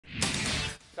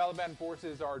Taliban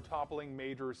forces are toppling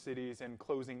major cities and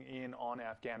closing in on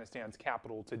Afghanistan's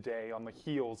capital today on the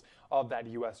heels of that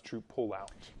U.S. troop pullout.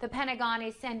 The Pentagon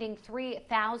is sending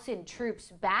 3,000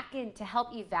 troops back in to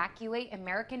help evacuate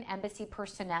American embassy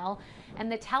personnel,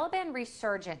 and the Taliban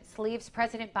resurgence leaves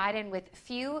President Biden with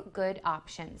few good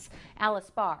options. Alice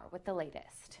Barr with the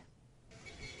latest.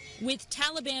 With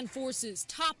Taliban forces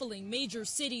toppling major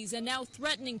cities and now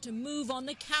threatening to move on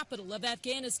the capital of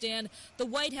Afghanistan, the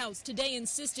White House today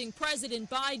insisting President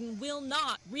Biden will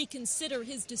not reconsider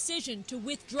his decision to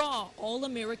withdraw all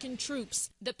American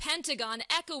troops. The Pentagon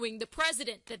echoing the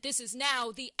president that this is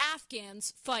now the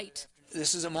Afghans' fight.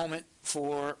 This is a moment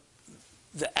for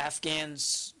the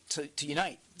Afghans to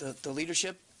unite, the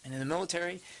leadership. And in the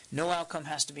military, no outcome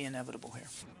has to be inevitable here.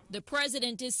 The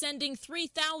president is sending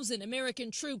 3,000 American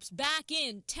troops back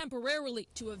in temporarily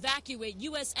to evacuate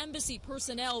U.S. embassy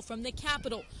personnel from the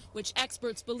capital, which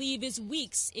experts believe is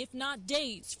weeks, if not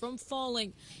days, from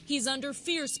falling. He's under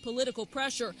fierce political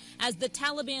pressure as the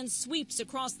Taliban sweeps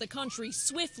across the country,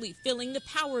 swiftly filling the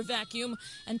power vacuum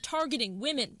and targeting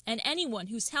women and anyone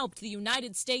who's helped the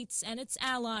United States and its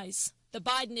allies. The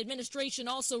Biden administration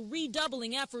also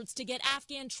redoubling efforts to get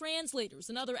Afghan translators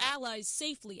and other allies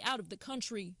safely out of the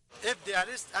country. If they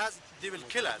arrest us, they will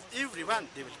kill us. Everyone,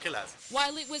 they will kill us.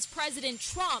 While it was President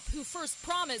Trump who first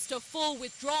promised a full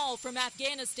withdrawal from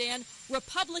Afghanistan,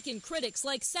 Republican critics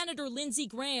like Senator Lindsey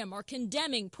Graham are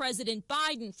condemning President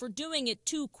Biden for doing it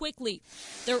too quickly.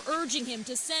 They're urging him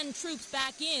to send troops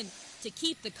back in to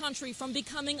keep the country from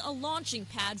becoming a launching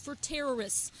pad for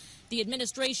terrorists. The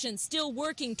administration still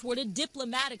working toward a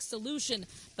diplomatic solution,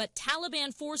 but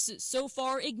Taliban forces so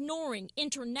far ignoring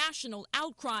international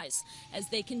outcries as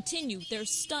they continue their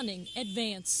stunning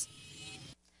advance.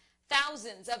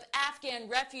 Thousands of Afghan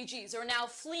refugees are now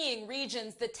fleeing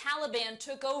regions the Taliban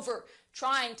took over,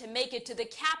 trying to make it to the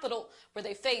capital, where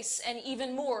they face an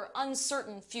even more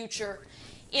uncertain future.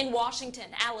 In Washington,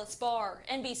 Alice Barr,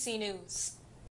 NBC News.